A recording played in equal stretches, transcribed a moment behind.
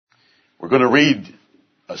We're going to read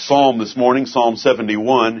a psalm this morning, Psalm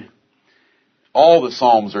 71. All the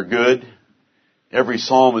psalms are good. Every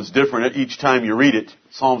psalm is different each time you read it.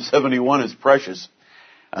 Psalm 71 is precious.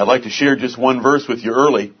 I'd like to share just one verse with you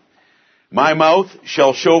early. My mouth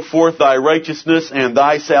shall show forth thy righteousness and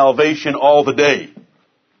thy salvation all the day.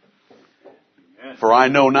 For I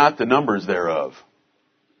know not the numbers thereof.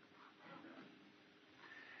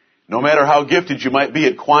 No matter how gifted you might be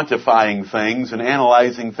at quantifying things and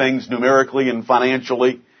analyzing things numerically and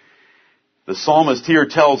financially, the psalmist here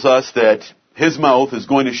tells us that his mouth is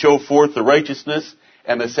going to show forth the righteousness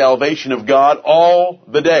and the salvation of God all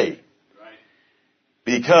the day.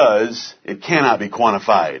 Because it cannot be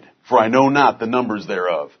quantified. For I know not the numbers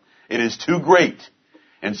thereof. It is too great.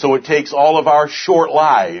 And so it takes all of our short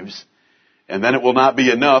lives, and then it will not be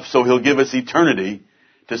enough, so he'll give us eternity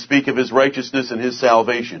to speak of his righteousness and his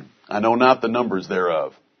salvation. I know not the numbers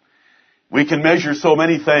thereof. We can measure so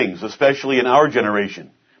many things, especially in our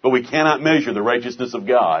generation, but we cannot measure the righteousness of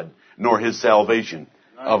God nor his salvation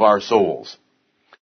of our souls.